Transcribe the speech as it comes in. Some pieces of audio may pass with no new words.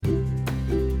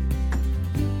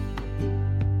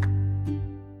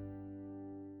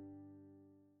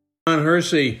John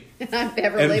Hersey. I'm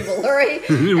Beverly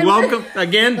Valuri. Welcome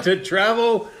again to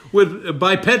Travel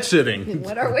by Pet Sitting.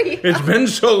 What are we? It's been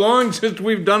so long since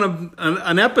we've done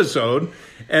an episode,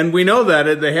 and we know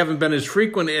that they haven't been as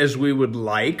frequent as we would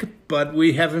like, but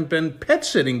we haven't been pet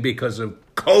sitting because of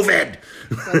COVID.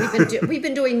 So we've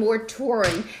been doing more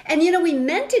touring, and we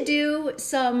meant to do a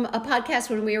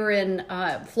podcast when we were in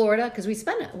Florida, because we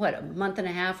spent a month and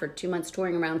a half or 2 months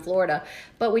touring around Florida,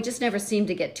 but we just never seemed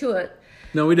to get to it.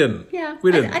 No, we didn't. Yeah,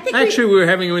 we didn't. I think actually we were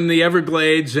having in the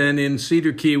Everglades and in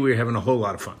Cedar Key. We were having a whole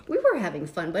lot of fun. We were having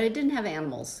fun, but it didn't have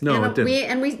animals. No, it didn't.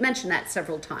 And we mentioned that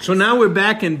several times. So now we're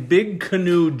back in Big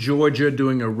Canoe, Georgia,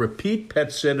 doing a repeat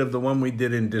pet sit of the one we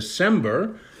did in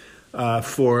December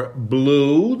for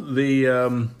Blue,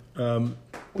 the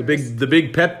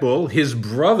big pet bull. His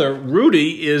brother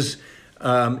Rudy is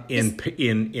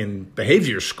in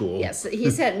behavior school. Yes,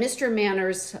 he's at Mr.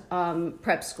 Manners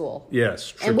prep school. Yes,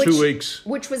 for 2 weeks,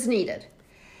 which was needed.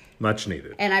 Much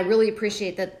needed. And I really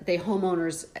appreciate that the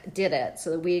homeowners did it.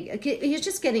 So that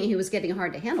he was getting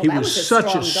hard to handle. He was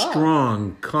such a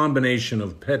strong combination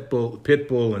of pit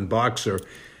bull and boxer.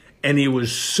 And he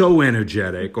was so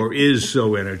energetic, or is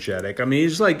so energetic. I mean,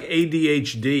 he's like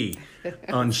ADHD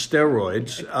on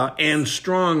steroids, and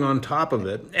strong on top of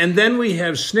it. And then we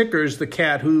have Snickers, the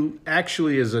cat, who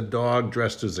actually is a dog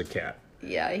dressed as a cat.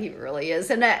 Yeah, he really is.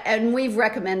 And we've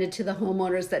recommended to the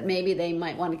homeowners that maybe they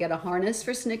might want to get a harness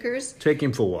for Snickers. Take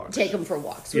him for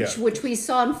walks. Which we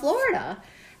saw in Florida.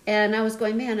 And I was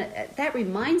going, man, that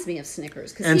reminds me of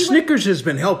Snickers. And Snickers has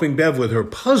been helping Bev with her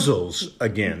puzzles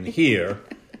again here.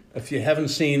 If you haven't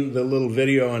seen the little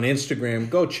video on Instagram,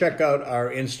 go check out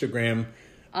our Instagram.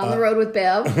 On the Road with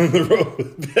Bev. On the Road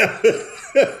with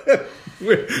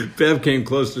Bev. Bev came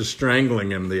close to strangling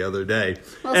him the other day.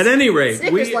 Well, at any rate,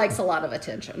 Snickers likes a lot of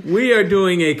attention. We are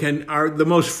doing the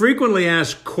most frequently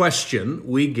asked question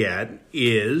we get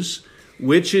is,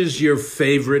 which is your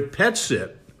favorite pet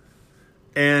sit?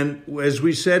 And as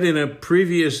we said in a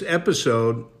previous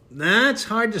episode, that's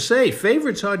hard to say.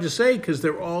 Favorite's hard to say because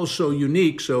they're all so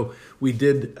unique. So we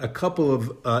did a couple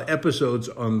of episodes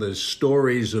on the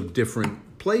stories of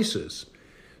different places.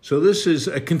 So this is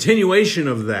a continuation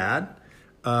of that.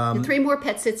 3 more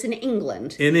pet sits in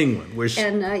England. In England.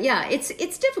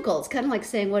 It's difficult. It's kind of like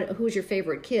saying, who's your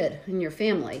favorite kid in your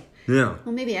family? Yeah.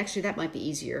 Well, maybe actually that might be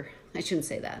easier. I shouldn't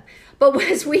say that. But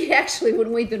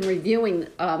when we've been reviewing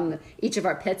each of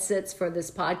our pet sits for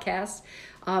this podcast,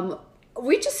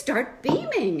 we just start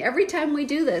beaming every time we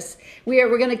do this. We're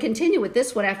going to continue with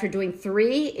this one after doing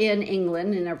 3 in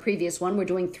England. In our previous one, we're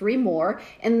doing 3 more.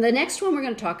 And the next one we're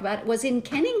going to talk about was in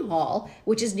Kenninghall,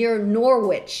 which is near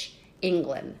Norwich,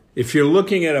 England. If you're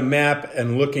looking at a map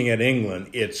and looking at England,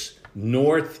 it's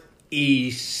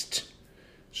northeast.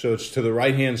 So it's to the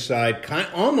right-hand side,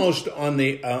 almost on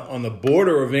the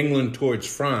border of England towards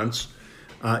France,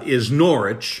 is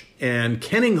Norwich. And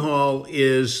Kenninghall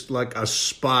is like a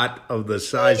spot of the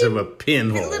size of a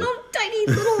pinhole. Tiny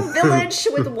little village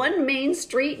with 1 main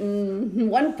street and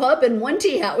 1 pub and 1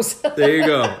 tea house. There you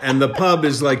go. And the pub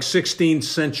is like 16th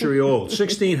century old,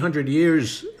 1600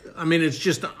 years. I mean, it's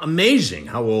just amazing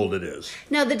how old it is.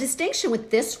 Now, the distinction with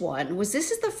this one was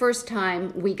this is the first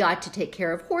time we got to take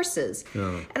care of horses.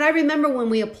 Yeah. And I remember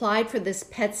when we applied for this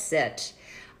pet sit,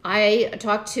 I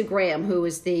talked to Graham, who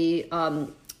is the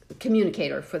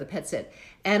communicator for the pet sit,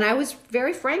 and I was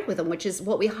very frank with him, which is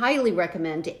what we highly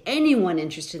recommend to anyone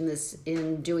interested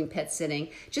in doing pet sitting.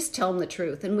 Just tell them the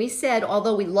truth. And we said,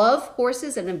 although we love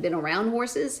horses and have been around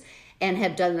horses and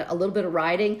have done a little bit of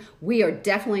riding, we are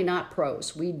definitely not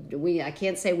pros. I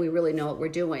can't say we really know what we're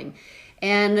doing.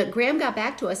 And Graham got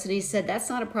back to us and he said, that's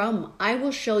not a problem. I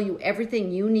will show you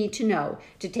everything you need to know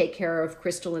to take care of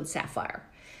Crystal and Sapphire.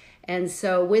 And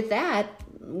so with that,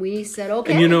 we said,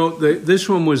 okay. And this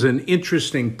one was an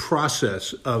interesting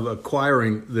process of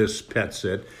acquiring this pet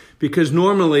sit, because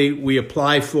normally we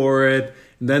apply for it,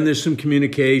 and then there's some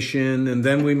communication, and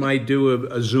then we might do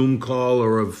a Zoom call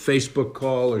or a Facebook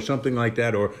call or something like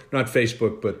that, or not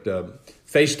Facebook, but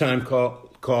FaceTime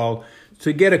call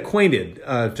to get acquainted,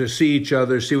 to see each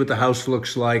other, see what the house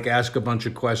looks like, ask a bunch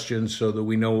of questions so that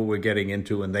we know what we're getting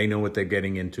into and they know what they're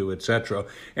getting into, etc.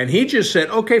 And he just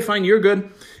said, okay, fine, you're good.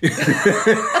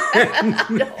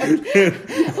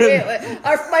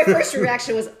 My first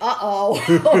reaction was,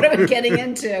 what are we getting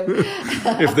into?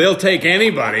 If they'll take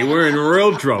anybody, we're in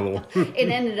real trouble. It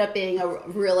ended up being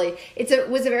it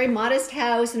was a very modest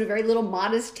house in a very little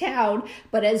modest town,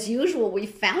 but as usual, we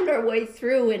found our way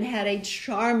through and had a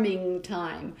charming time.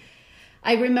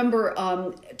 I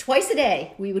remember twice a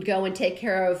day we would go and take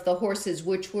care of the horses,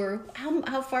 which were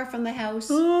how far from the house?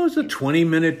 Oh, it's a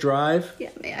 20-minute drive. Yeah,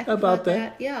 I think about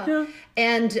that. Yeah.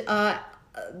 And I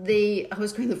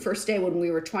was going the first day when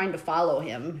we were trying to follow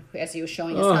him as he was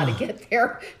showing us how to get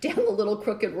there down the little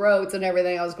crooked roads and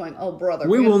everything. I was going, oh, brother.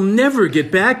 We will never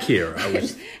get back here.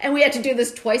 And we had to do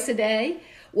this twice a day.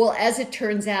 Well, as it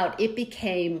turns out, it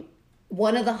became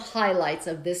one of the highlights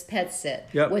of this pet sit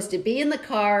was to be in the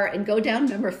car and go down,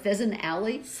 remember Pheasant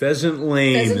Alley? Pheasant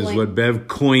Lane is what Bev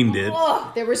coined it.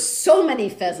 Oh, there were so many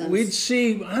pheasants. We'd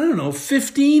see,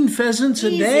 15 pheasants a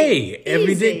day,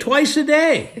 every day, twice a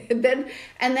day.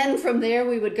 And then from there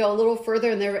we would go a little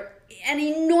further, and there were an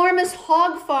enormous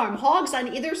hog farm, hogs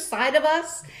on either side of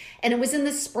us. And it was in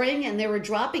the spring, and they were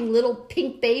dropping little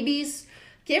pink babies.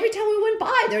 Every time we went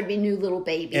by, there'd be new little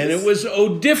babies. And it was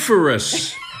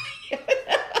odoriferous.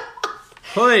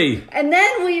 Hoy. And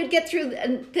then we would get through,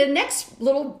 and the next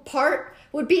little part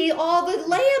would be all the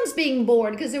lambs being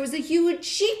born because there was a huge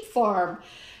sheep farm.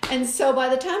 And so by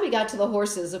the time we got to the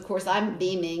horses, of course, I'm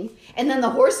beaming. And then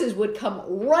the horses would come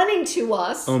running to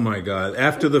us. Oh, my God.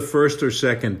 After the first or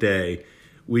second day,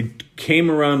 we came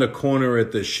around the corner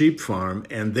at the sheep farm,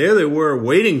 and there they were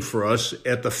waiting for us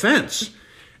at the fence.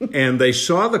 And they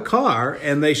saw the car,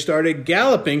 and they started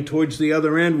galloping towards the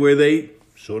other end where they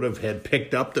sort of had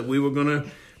picked up that we were going to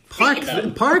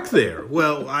park there.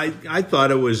 Well, I thought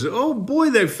it was, oh,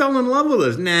 boy, they fell in love with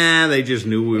us. Nah, they just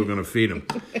knew we were going to feed them.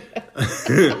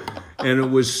 And it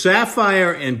was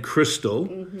Sapphire and Crystal,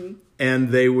 and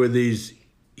they were these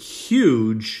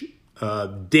huge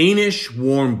Danish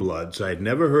warm bloods. I'd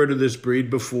never heard of this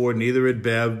breed before, neither had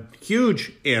Bev.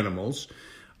 Huge animals,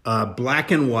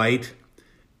 black and white.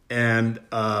 And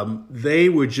they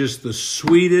were just the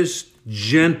sweetest,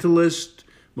 gentlest,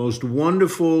 most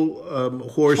wonderful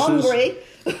horses. Hungry.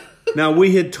 Now,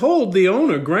 we had told the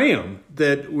owner, Graham,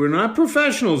 that we're not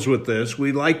professionals with this.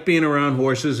 We like being around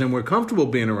horses, and we're comfortable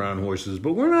being around horses,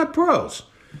 but we're not pros.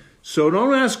 So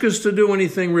don't ask us to do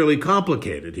anything really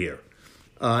complicated here.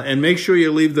 And make sure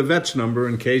you leave the vet's number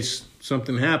in case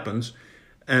something happens.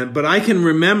 But I can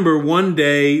remember one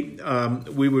day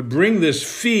we would bring this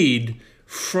feed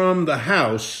from the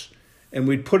house, and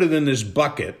we'd put it in this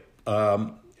bucket,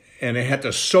 and it had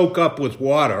to soak up with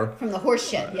water. From the horse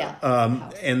shed, yeah.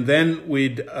 And then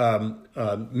we'd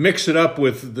mix it up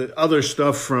with the other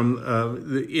stuff from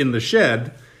in the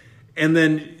shed. And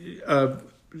then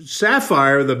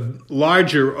Sapphire, the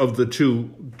larger of the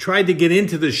two, tried to get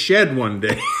into the shed one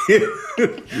day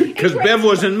because Bev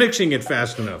wasn't mixing it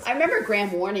fast enough. I remember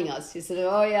Graham warning us. He said,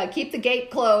 oh, yeah, keep the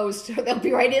gate closed. They'll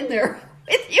be right in there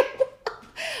with you.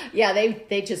 Yeah,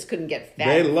 they just couldn't get fat.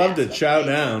 They loved to chow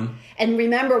down. And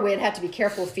remember, we'd have to be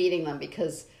careful feeding them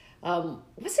because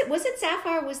was it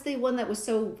Sapphire was the one that was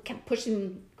kept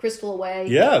pushing Crystal away?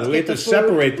 Yeah, we had to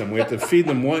separate them. We had to feed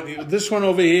them this one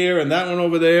over here and that one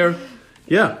over there.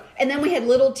 Yeah. And then we had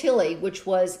little Tilly, which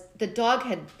was the dog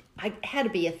had to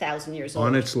be 1,000 years old.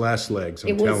 On its last legs,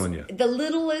 I'm telling you. The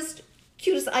littlest,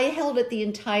 cutest. I held it the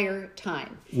entire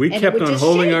time. We kept on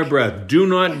holding our breath. Do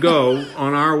not go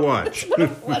on our watch.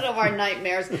 One of our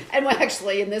nightmares. And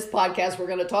actually, in this podcast, we're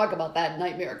going to talk about that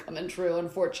nightmare coming true,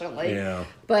 unfortunately. Yeah.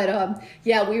 But,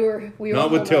 yeah, we were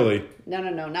not with Tilly. No,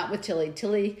 not with Tilly.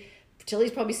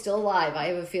 Tilly's probably still alive. I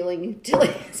have a feeling Tilly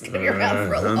is going to be around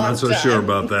for a long time. I'm not so sure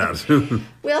about that.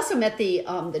 We also met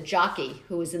the jockey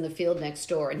who was in the field next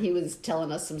door, and he was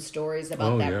telling us some stories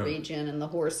about that region and the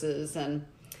horses.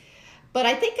 But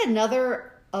I think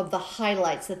another of the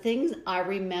highlights, the things I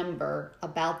remember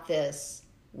about this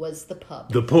was the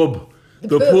pub. The pub.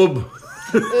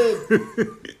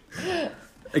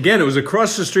 Again, it was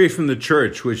across the street from the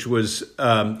church, which was,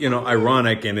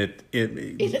 ironic in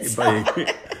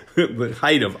the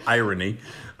height of irony.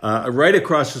 Right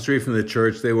across the street from the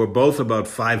church, they were both about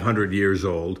 500 years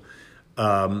old.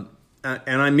 And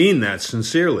I mean that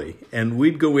sincerely. And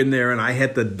we'd go in there, and I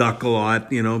had to duck a lot,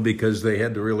 because they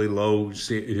had the really low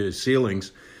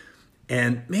ceilings.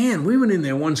 And, man, we went in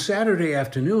there one Saturday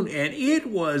afternoon, and it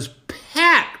was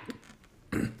packed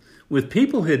with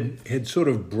people had sort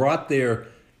of brought their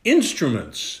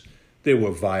instruments. There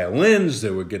were violins,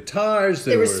 there were guitars,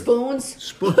 there were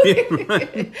spoons.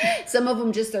 Right. Some of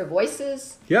them just their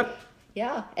voices. Yep.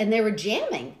 Yeah, and they were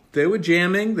jamming. They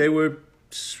were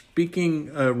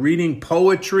speaking, reading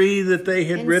poetry that they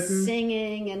had written,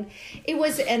 singing, and it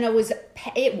was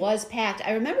packed.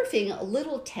 I remember feeling a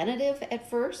little tentative at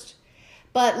first,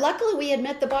 but luckily we had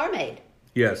met the barmaid.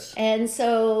 Yes. And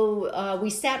so we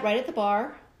sat right at the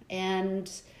bar,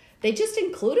 and they just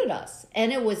included us.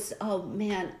 And it was, oh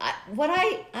man,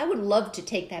 I would love to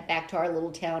take that back to our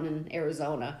little town in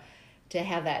Arizona. to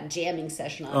have that jamming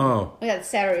session on. Oh. We got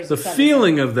Saturdays. The and Sundays.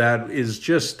 feeling of that is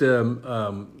just,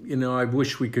 I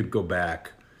wish we could go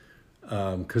back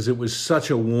because it was such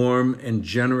a warm and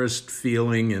generous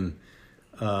feeling. And,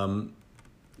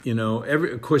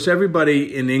 of course,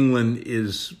 everybody in England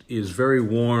is very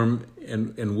warm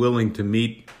and willing to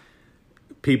meet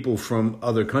people from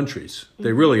other countries. Mm-hmm.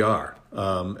 They really are,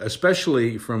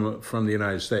 especially from the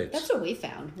United States. That's what we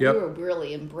found. Yep. We were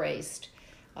really embraced.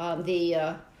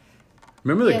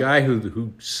 Remember the guy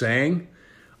who sang?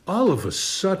 All of a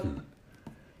sudden,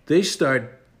 they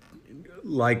start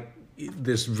like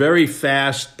this very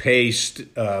fast-paced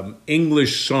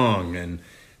English song, and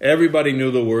everybody knew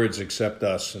the words except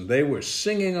us, and they were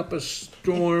singing up a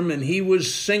storm, and he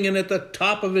was singing at the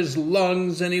top of his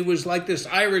lungs, and he was like this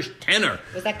Irish tenor.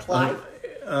 Was that Clive?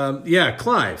 Yeah,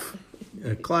 Clive.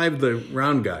 Clive, the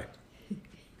round guy.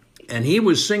 And he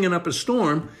was singing up a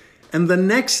storm, and the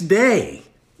next day,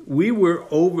 we were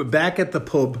back at the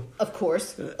pub. Of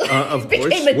course.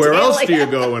 Where else do you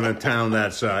go in a town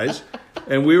that size?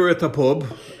 And we were at the pub,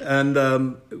 and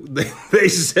they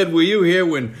said, were you here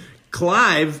when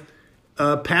Clive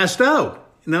passed out?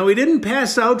 Now, he didn't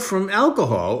pass out from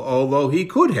alcohol, although he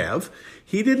could have.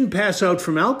 He didn't pass out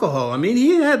from alcohol. I mean,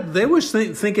 they were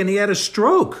thinking he had a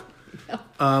stroke.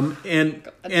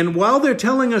 And while they're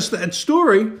telling us that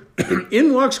story,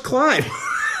 in walks Clive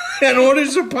and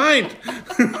orders a pint.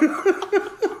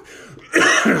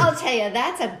 I'll tell you,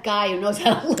 that's a guy who knows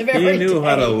how to live every day. He knew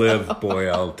how to live, boy,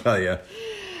 I'll tell you.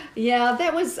 Yeah,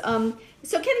 that was...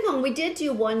 So, Kenny Kong, we did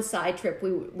do one side trip.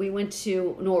 We went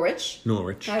to Norwich.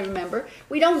 I remember.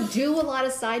 We don't do a lot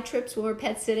of side trips when we're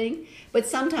pet sitting, but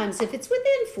sometimes if it's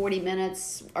within 40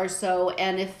 minutes or so,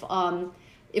 and if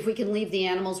we can leave the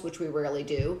animals, which we rarely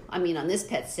do. I mean, on this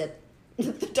pet sit,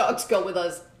 the dogs go with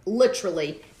us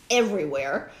literally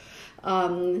everywhere.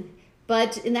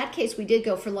 But in that case, we did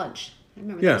go for lunch. I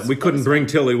remember. Yeah, we couldn't bring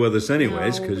Tilly with us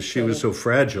anyways because she was so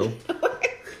fragile.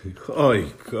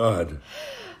 Oh, God.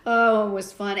 Oh, it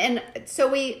was fun. And so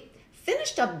we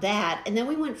finished up that, and then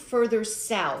we went further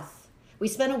south. We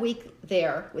spent a week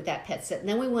there with that pet sit, and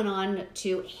then we went on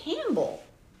to Hamble.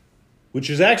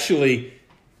 Which is actually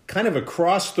kind of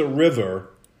across the river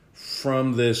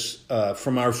from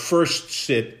from our first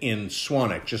sit in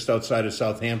Swanwick, just outside of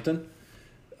Southampton.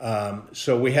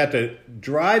 So we had to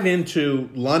drive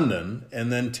into London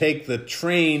and then take the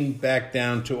train back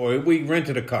down or we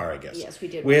rented a car, I guess. Yes, we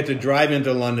did. We had to drive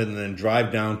into London and then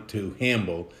drive down to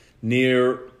Hamble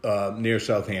near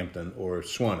Southampton or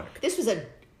Swanwick. This was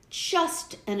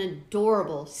just an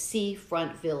adorable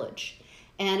seafront village.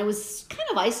 And it was kind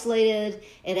of isolated.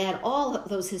 It had all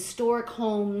those historic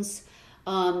homes,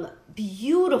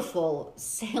 beautiful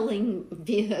sailing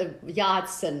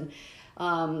yachts and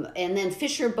then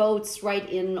fisher boats right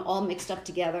in, all mixed up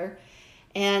together.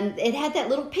 And it had that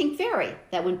little pink ferry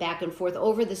that went back and forth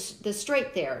over the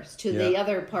strait there to the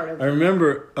other part of... I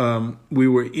remember we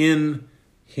were in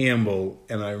Hamble,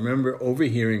 and I remember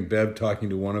overhearing Bev talking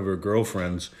to one of her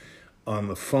girlfriends on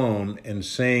the phone and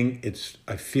saying,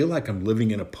 I feel like I'm living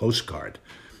in a postcard.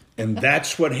 And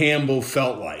that's what Hamble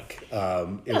felt like.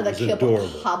 It was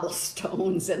adorable.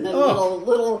 Cobblestones and the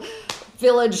little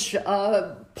village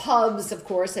pubs, of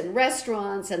course, and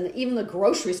restaurants, and even the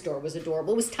grocery store was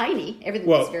adorable. It was tiny. Everything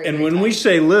was very, and very when tiny. we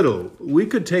say little, we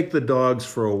could take the dogs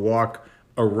for a walk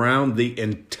around the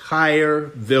entire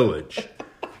village,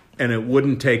 and it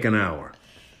wouldn't take an hour.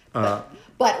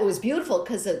 But it was beautiful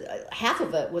because half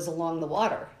of it was along the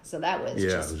water, so that was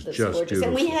just gorgeous.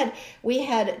 Beautiful. And we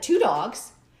had 2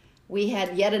 dogs. We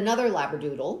had yet another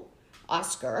Labradoodle,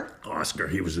 Oscar,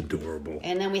 he was adorable.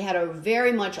 and then we had a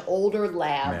very much older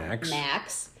lab,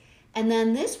 Max. And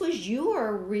then this was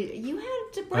you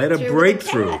had a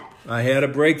breakthrough. I had a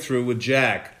breakthrough with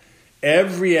Jack.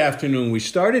 Every afternoon, we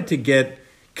started to get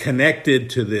connected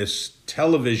to this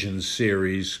television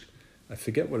series. I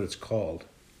forget what it's called.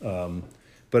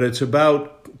 But it's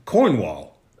about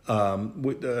Cornwall,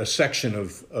 with a section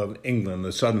of England,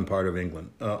 the southern part of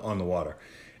England, on the water.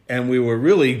 And we were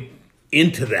really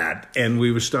into that. And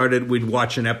we'd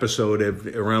watch an episode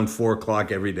around 4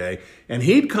 o'clock every day. And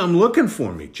he'd come looking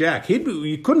for me, Jack.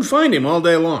 You couldn't find him all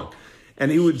day long.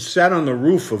 And he would sat on the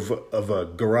roof of a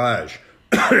garage.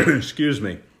 Excuse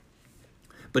me.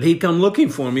 But he'd come looking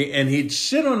for me, and he'd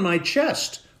sit on my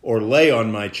chest or lay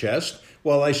on my chest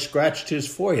while I scratched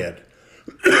his forehead.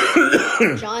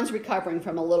 John's recovering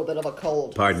from a little bit of a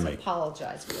cold. Pardon me.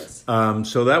 Apologize for this.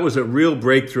 So that was a real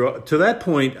breakthrough. To that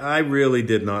point, I really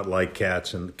did not like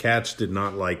cats, and cats did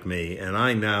not like me, and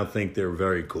I now think they're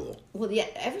very cool. Well, yeah,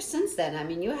 ever since then, I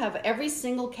mean, you have every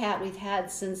single cat we've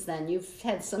had since then, you've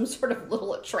had some sort of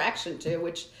little attraction to,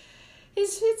 which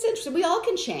It's interesting. We all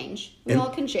can change. We all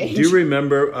can change. Do you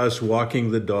remember us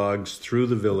walking the dogs through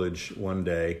the village one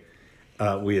day?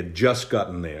 We had just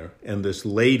gotten there, and this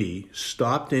lady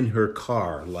stopped in her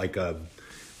car like a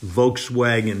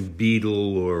Volkswagen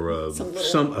Beetle or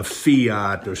a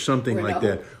Fiat or something like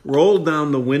that, rolled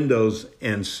down the windows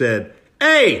and said,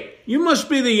 "Hey, you must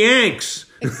be the Yanks."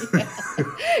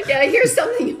 Yeah, here's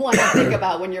something you want to think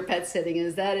about when you're pet sitting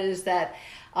is that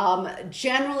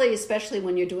generally, especially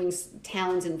when you're doing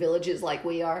towns and villages like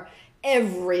we are,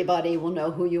 everybody will know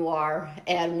who you are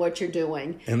and what you're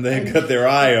doing. And they've got their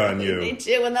eye on you. They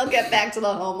do, and they'll get back to the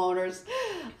homeowners.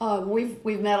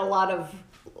 We've met a lot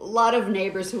of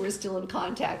neighbors who we're still in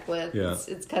contact with. Yeah.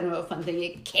 It's kind of a fun thing.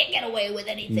 You can't get away with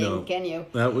anything, can you?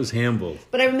 That was Hamble.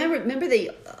 But I remember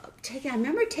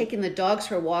taking the dogs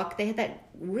for a walk. They had that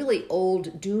really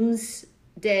old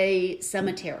Doomsday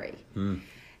Cemetery.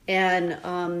 And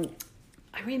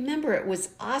I remember it was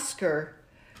Oscar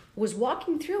was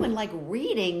walking through and like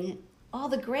reading all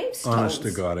the gravestones. Honest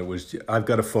to God, I've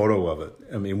got a photo of it.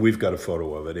 I mean, we've got a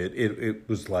photo of it. It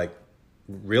was like,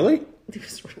 really? It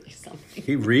was really something.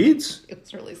 He reads? It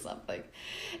was really something.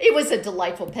 It was a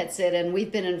delightful pet sit, and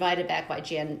we've been invited back by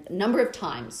Jan a number of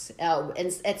times.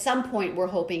 And at some point, we're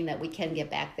hoping that we can get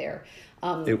back there.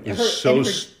 It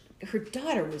was her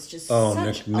daughter was just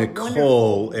such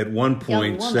Nicole at one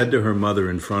point said to her mother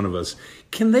in front of us,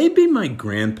 "Can they be my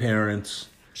grandparents?"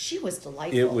 She was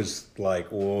delightful. It was like,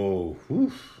 whoa.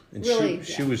 Whew. And really,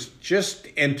 she was just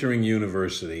entering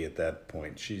university at that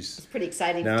point. It's pretty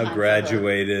exciting. Now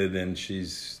graduated, and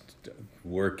she's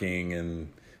working,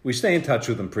 and we stay in touch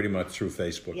with them pretty much through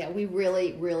Facebook. Yeah, we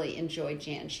really, really enjoyed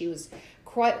Jan. She was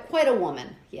quite a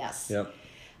woman. Yes. Yep.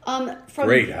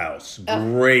 Great house.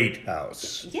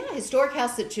 Yeah, historic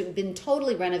house that had been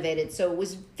totally renovated, so it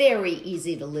was very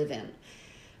easy to live in.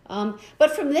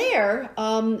 But from there,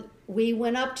 we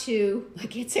went up to, I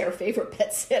can't say our favorite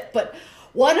pet sit, but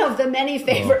one of the many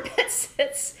favorite pet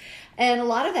sits. And a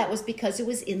lot of that was because it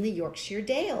was in the Yorkshire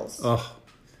Dales. Oh,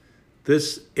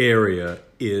 this area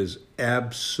is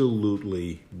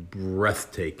absolutely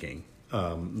breathtaking.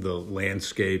 The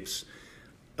landscapes,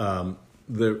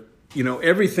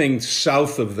 everything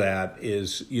south of that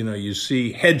is, you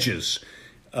see hedges,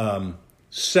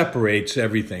 separates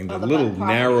everything. The little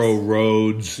narrow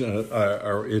roads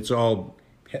it's all,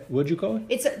 what'd you call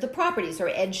it? The properties are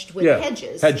edged with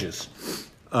hedges. Hedges.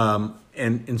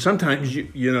 And sometimes,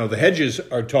 the hedges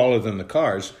are taller than the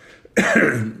cars.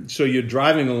 So you're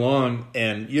driving along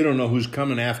and you don't know who's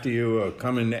coming after you or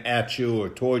coming at you or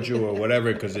towards you or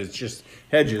whatever because it's just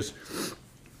hedges.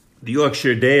 The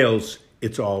Yorkshire Dales,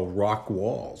 it's all rock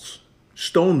walls,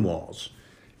 stone walls.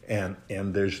 And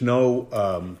there's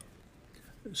no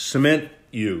cement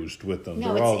used with them.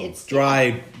 No, they're all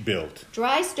dry built.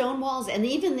 Dry stone walls, and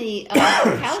even the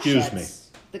cow Excuse sheds. me.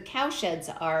 The cow sheds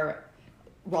are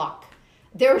rock.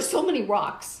 There are so many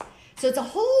rocks. So it's a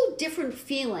whole different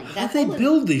feeling. How did they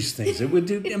build these things? It would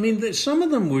do. I mean, some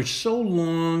of them were so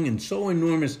long and so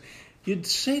enormous. You'd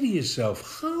say to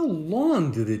yourself, how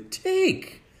long did it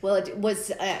take? Well, it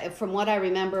was, from what I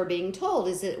remember being told,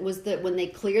 it was that when they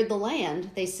cleared the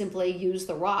land, they simply used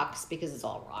the rocks because it's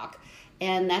all rock.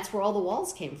 And that's where all the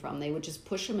walls came from. They would just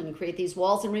push them and create these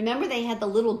walls. And remember, they had the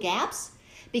little gaps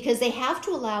because they have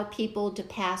to allow people to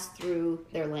pass through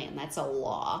their land. That's a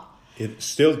law. It's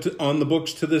still on the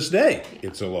books to this day. Yeah.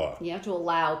 It's a law. You have to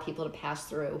allow people to pass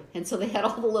through. And so they had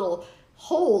all the little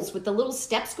holes with the little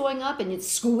steps going up, and you'd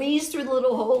squeeze through the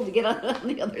little hole to get on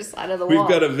the other side of the wall. We've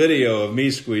got a video of me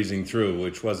squeezing through,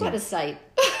 which wasn't... What a sight.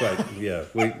 But, yeah,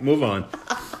 we move on.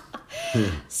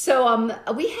 So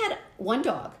we had one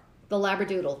dog, the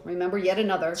Labradoodle. Remember, yet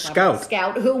another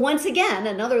Scout, who, once again,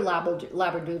 another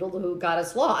Labradoodle who got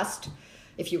us lost,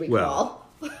 if you recall.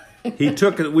 Well,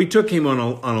 we took him on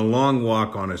a long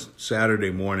walk on a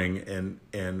Saturday morning,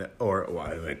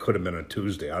 or it could have been a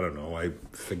Tuesday. I don't know. I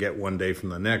forget one day from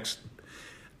the next.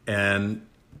 And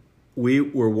we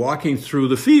were walking through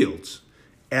the fields,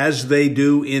 as they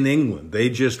do in England. They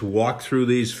just walk through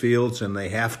these fields, and they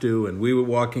have to. And we were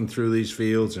walking through these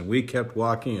fields, and we kept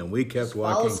walking, and we kept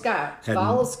walking.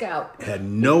 Follow Scout. Had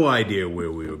no idea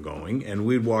where we were going, and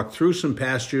we'd walk through some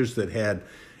pastures that had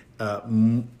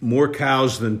more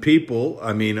cows than people.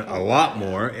 I mean, a lot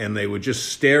more, and they were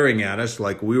just staring at us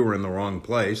like we were in the wrong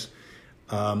place.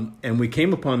 And we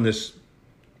came upon this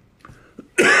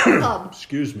pub.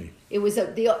 Excuse me. It was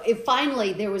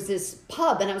finally there was this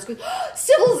pub, and I was going,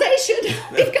 civilization!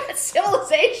 We've got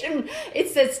civilization.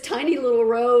 It's this tiny little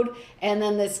road, and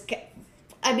then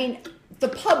the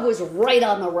pub was right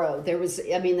on the road.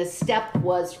 The step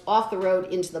was off the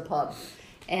road into the pub,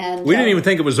 and we didn't even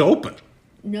think it was open.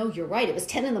 No, you're right. It was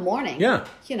 10 in the morning. Yeah.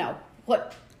 You know,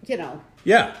 what, you know.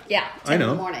 Yeah. Yeah, 10 in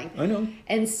the morning. I know.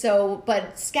 And so,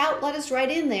 but Scout let us right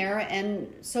in there,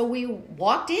 and so we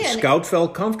walked in. Scout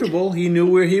felt comfortable. He knew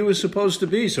where he was supposed to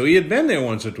be, so he had been there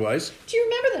once or twice. Do you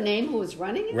remember the name who was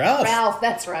running it? Ralph. Ralph,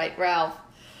 that's right, Ralph.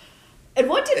 And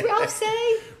what did Ralph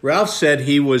say? Ralph said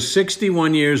he was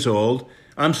 61 years old.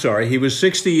 I'm sorry, he was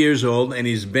 60 years old, and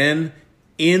he's been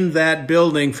in that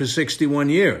building for 61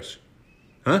 years.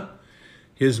 Huh?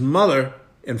 His mother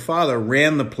and father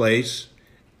ran the place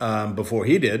before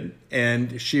he did,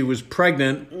 and she was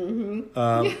pregnant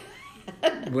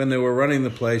when they were running the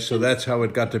place, so that's how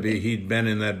it got to be. He'd been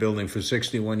in that building for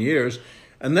 61 years,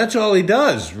 and that's all he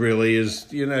does, really, is,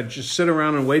 just sit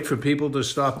around and wait for people to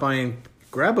stop by and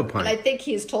grab a pint. And I think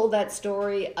he's told that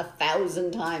story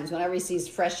 1,000 times whenever he sees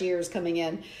fresh ears coming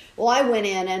in. Well, I went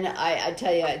in, and I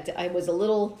tell you, I was a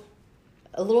little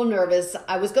nervous.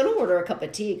 I was going to order a cup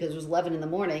of tea because it was 11 in the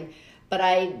morning, but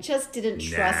I just didn't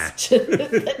trust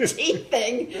the tea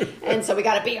thing, and so we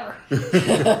got a beer,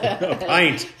 A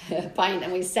pint. a pint,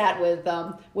 and we sat with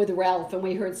Ralph, and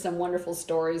we heard some wonderful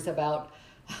stories about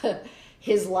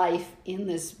his life in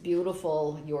this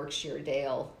beautiful Yorkshire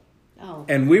Dale. Oh.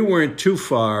 And we weren't too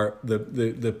far.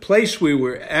 The place we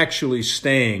were actually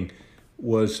staying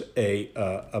was a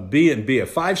B&B, a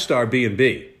 5-star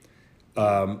B&B,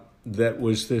 that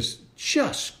was this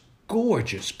just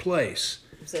gorgeous place.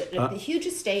 It was a huge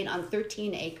estate on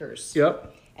 13 acres.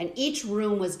 Yep. And each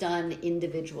room was done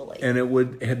individually. And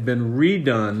it had been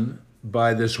redone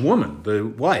by this woman, the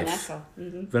wife, Vanessa.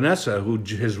 Mm-hmm. Vanessa,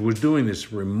 who was doing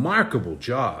this remarkable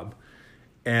job.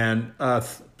 And I'd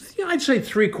say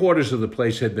 3/4 of the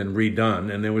place had been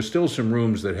redone, and there were still some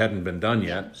rooms that hadn't been done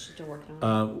yet. Still working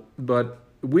on it. But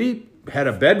we had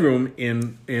a bedroom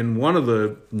in one of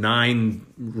the 9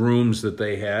 rooms that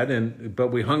they had, but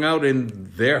we hung out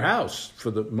in their house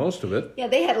for the most of it. Yeah,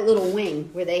 they had a little wing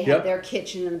where they had Yep. their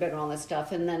kitchen and bedroom, all that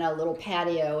stuff, and then a little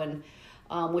patio, and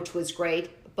which was great.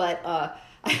 But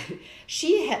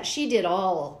she did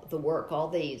all the work, all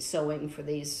the sewing for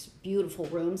these beautiful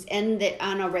rooms, and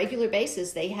on a regular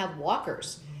basis they have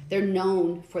walkers. They're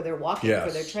known for their walking, Yes,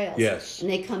 for their trails. yes. And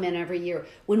they come in every year.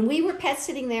 When we were pet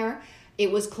sitting there,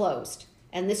 it was closed,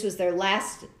 and this was their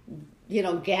last,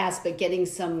 gasp at getting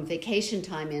some vacation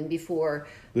time in before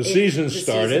The season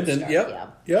started. Yeah.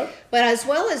 Yep. But as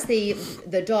well as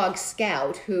the dog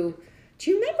Scout, who, do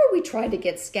you remember we tried to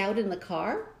get Scout in the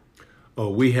car? Oh,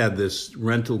 we had this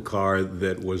rental car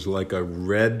that was like a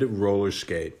red roller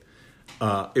skate.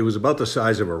 It was about the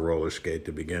size of a roller skate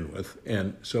to begin with.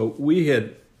 And so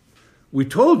we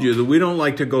told you that we don't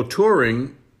like to go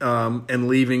touring and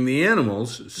leaving the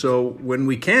animals. So when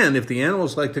we can, if the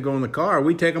animals like to go in the car,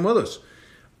 we take them with us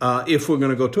if we're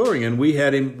going to go touring. And we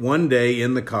had him one day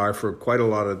in the car for quite a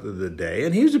lot of the day.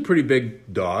 And he was a pretty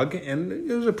big dog,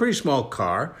 and it was a pretty small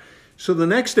car. So the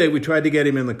next day we tried to get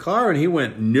him in the car, and he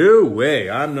went, "No way,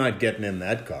 I'm not getting in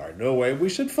that car. No way." We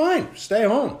said, "Fine, stay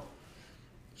home."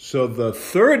 So the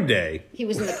third day... He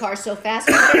was in the car so fast,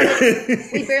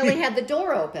 we barely had the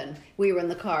door open. We were in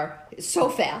the car so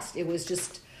fast. It was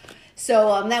just...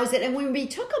 So that was it. And when we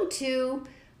took him to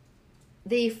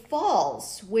the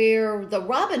falls where the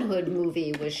Robin Hood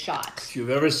movie was shot. If you've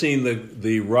ever seen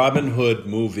the Robin Hood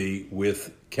movie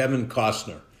with Kevin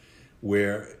Costner,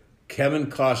 where Kevin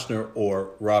Costner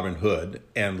or Robin Hood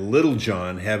and Little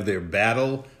John have their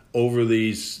battle over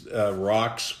these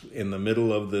rocks in the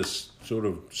middle of this sort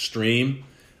of stream,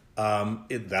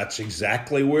 that's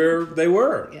exactly where they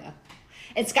were. Yeah.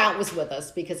 And Scott was with us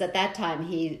because at that time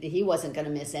he wasn't going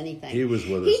to miss anything. He was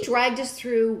with us. He dragged us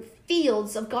through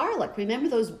fields of garlic. Remember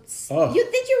those? Oh. You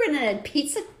think you were in a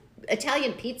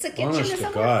Italian pizza kitchen Honest or to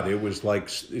something? God, it was like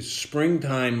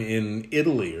springtime in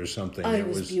Italy or something. Oh, it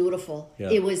was beautiful. Yeah.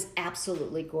 It was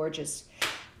absolutely gorgeous.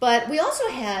 But we also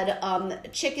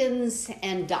had chickens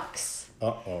and ducks.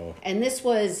 Uh-oh. And this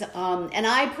was, and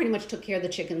I pretty much took care of the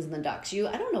chickens and the ducks.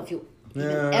 I don't know if you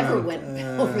even ever went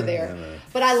over there,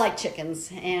 but I like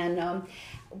chickens. And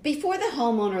before the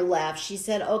homeowner left, she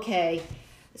said, "Okay,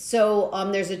 so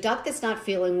there's a duck that's not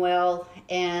feeling well,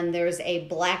 and there's a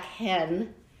black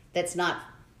hen that's not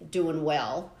doing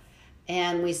well."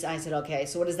 And I said, "Okay,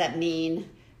 so what does that mean?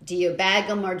 Do you bag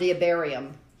them or do you bury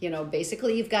them?"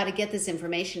 Basically you've got to get this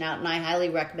information out, and I highly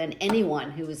recommend anyone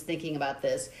who is thinking about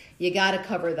this, you got to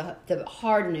cover the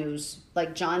hard news,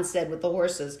 like John said with the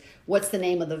horses. What's the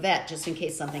name of the vet, just in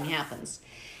case something happens?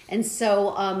 And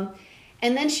so,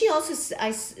 and then she also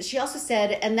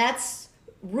said, and that's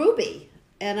Ruby.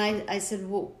 And I said,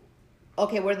 well,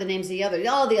 okay, what are the names of the others?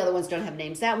 Oh, the other ones don't have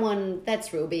names. That one,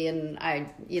 that's Ruby, and I,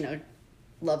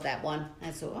 love that one. I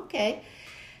said, okay.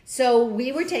 So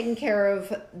we were taking care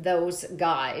of those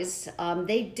guys.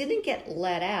 They didn't get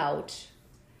let out.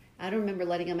 I don't remember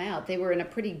letting them out. They were in a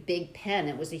pretty big pen.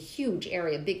 It was a huge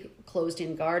area, big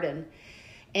closed-in garden.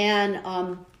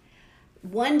 And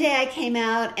one day I came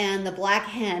out and the black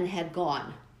hen had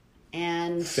gone.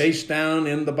 And face down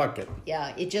in the bucket.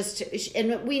 Yeah,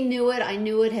 and we knew it. I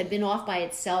knew it had been off by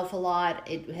itself a lot.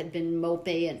 It had been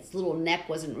mopey, and its little neck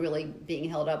wasn't really being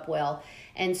held up well.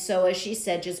 And so, as she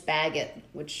said, just bag it,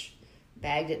 which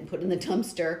bagged it and put it in the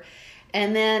dumpster.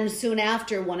 And then soon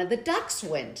after, one of the ducks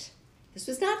went. This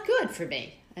was not good for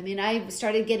me. I mean, I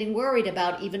started getting worried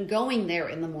about even going there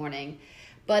in the morning.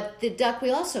 But the duck we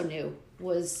also knew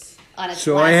was on its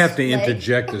So last I have to leg.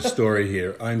 interject a story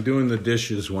here. I'm doing the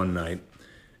dishes one night,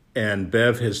 and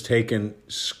Bev has taken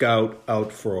Scout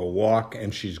out for a walk,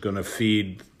 and she's going to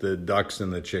feed the ducks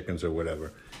and the chickens or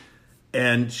whatever.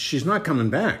 And she's not coming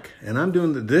back. And I'm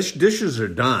doing the dishes are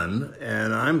done,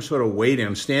 and I'm sort of waiting.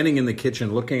 I'm standing in the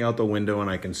kitchen looking out the window, and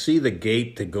I can see the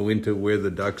gate to go into where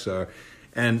the ducks are.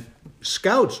 And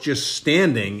Scout's just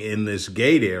standing in this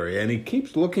gate area, and he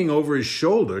keeps looking over his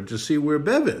shoulder to see where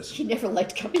Bev is. He never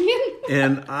liked coming in.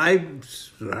 And I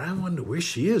wonder where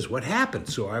she is. What happened?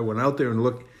 So I went out there and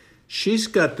looked. She's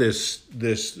got this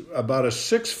about a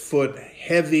 6-foot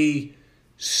heavy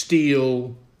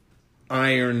steel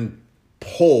iron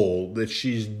pole that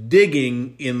she's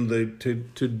digging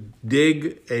to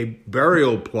dig a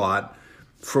burial plot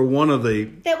for one of the...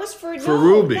 That was for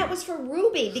Ruby. That was for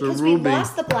Ruby, because Ruby. we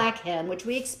lost the black hen, which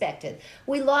we expected.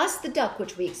 We lost the duck,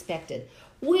 which we expected.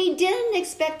 We didn't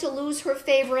expect to lose her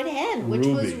favorite hen, which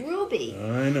was Ruby.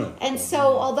 I know. And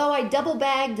so, although I double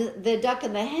bagged the duck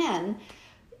and the hen,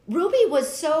 Ruby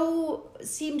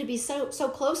seemed to be so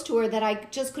close to her that I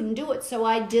just couldn't do it. So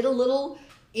I did a little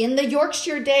in the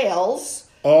Yorkshire Dales.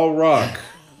 All rock.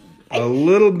 A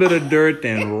little bit of dirt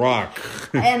and rock.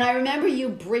 And I remember you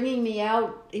bringing me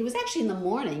out. It was actually in the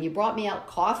morning. You brought me out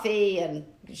coffee and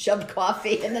shoved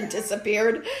coffee and then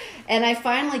disappeared. And I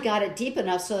finally got it deep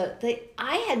enough so that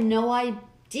I had no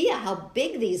idea how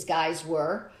big these guys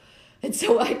were. And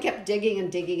so I kept digging and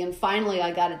digging. And finally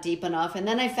I got it deep enough. And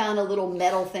then I found a little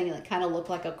metal thing that kind of looked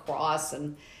like a cross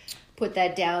and put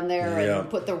that down there and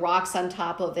put the rocks on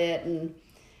top of it.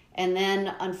 And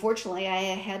then, unfortunately, I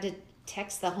had to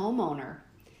text the homeowner.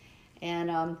 And,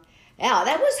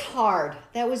 that was hard.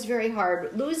 That was very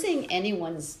hard. Losing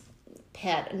anyone's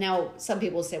pet. Now, some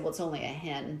people say, well, it's only a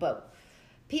hen. But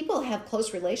people have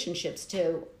close relationships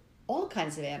to all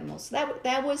kinds of animals.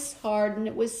 That was hard, and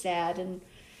it was sad. And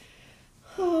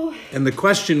the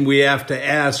question we have to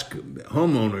ask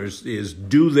homeowners is,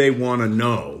 do they want to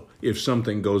know if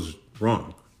something goes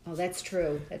wrong? Oh, that's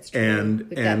true. That's true.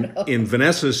 And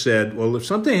Vanessa said, well, if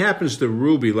something happens to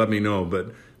Ruby, let me know.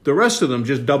 But the rest of them,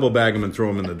 just double bag them and throw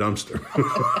them in the dumpster.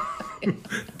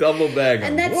 Double bag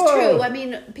them. And that's true. I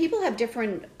mean, people have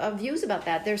different views about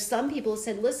that. There's some people who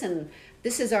said, listen,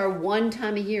 this is our one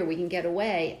time a year we can get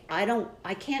away.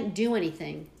 I can't do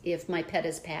anything if my pet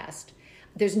has passed.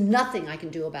 There's nothing I can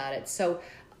do about it. So,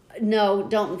 no,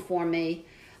 don't inform me.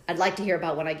 I'd like to hear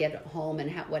about when I get home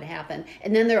and what happened.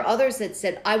 And then there are others that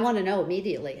said, I want to know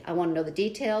immediately. I want to know the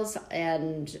details,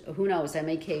 and who knows, I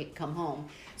may come home.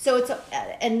 So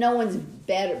and no one's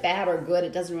bad or good.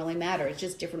 It doesn't really matter. It's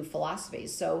just different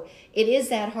philosophies. So it is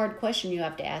that hard question you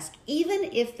have to ask. Even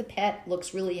if the pet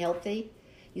looks really healthy,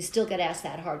 you still get asked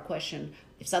that hard question.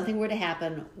 If something were to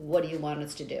happen, what do you want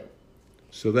us to do?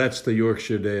 So that's the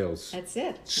Yorkshire Dales. That's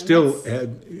it. Still,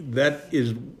 that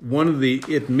is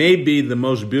it may be the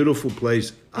most beautiful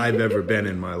place I've ever been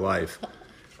in my life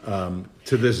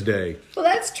to this day. Well,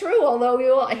 that's true, although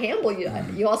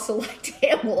you also like to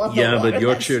hamble on the water. Yeah, but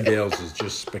Yorkshire Dales is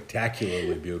just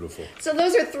spectacularly beautiful. So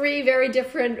those are 3 very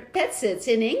different pet sits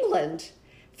in England.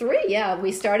 3, yeah.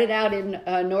 We started out in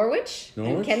Norwich.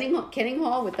 And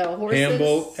Kenninghall with the horses.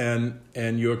 Hamble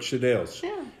and Yorkshire Dales.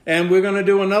 Yeah. And we're going to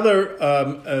do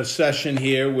another session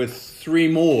here with 3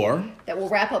 more. That will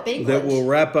wrap up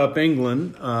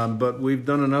England. But we've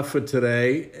done enough for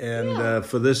today. And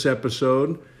for this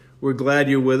episode, we're glad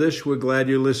you're with us. We're glad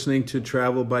you're listening to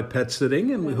Travel by Pet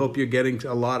Sitting. And we hope you're getting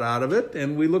a lot out of it.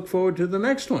 And we look forward to the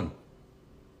next one.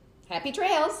 Happy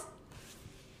trails.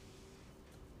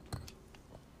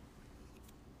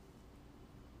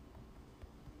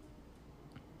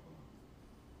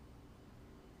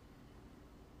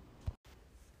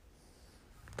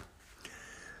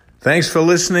 Thanks for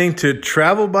listening to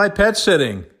Travel by Pet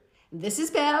Sitting. This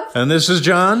is Bev. And this is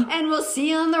John. And we'll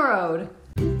see you on the road.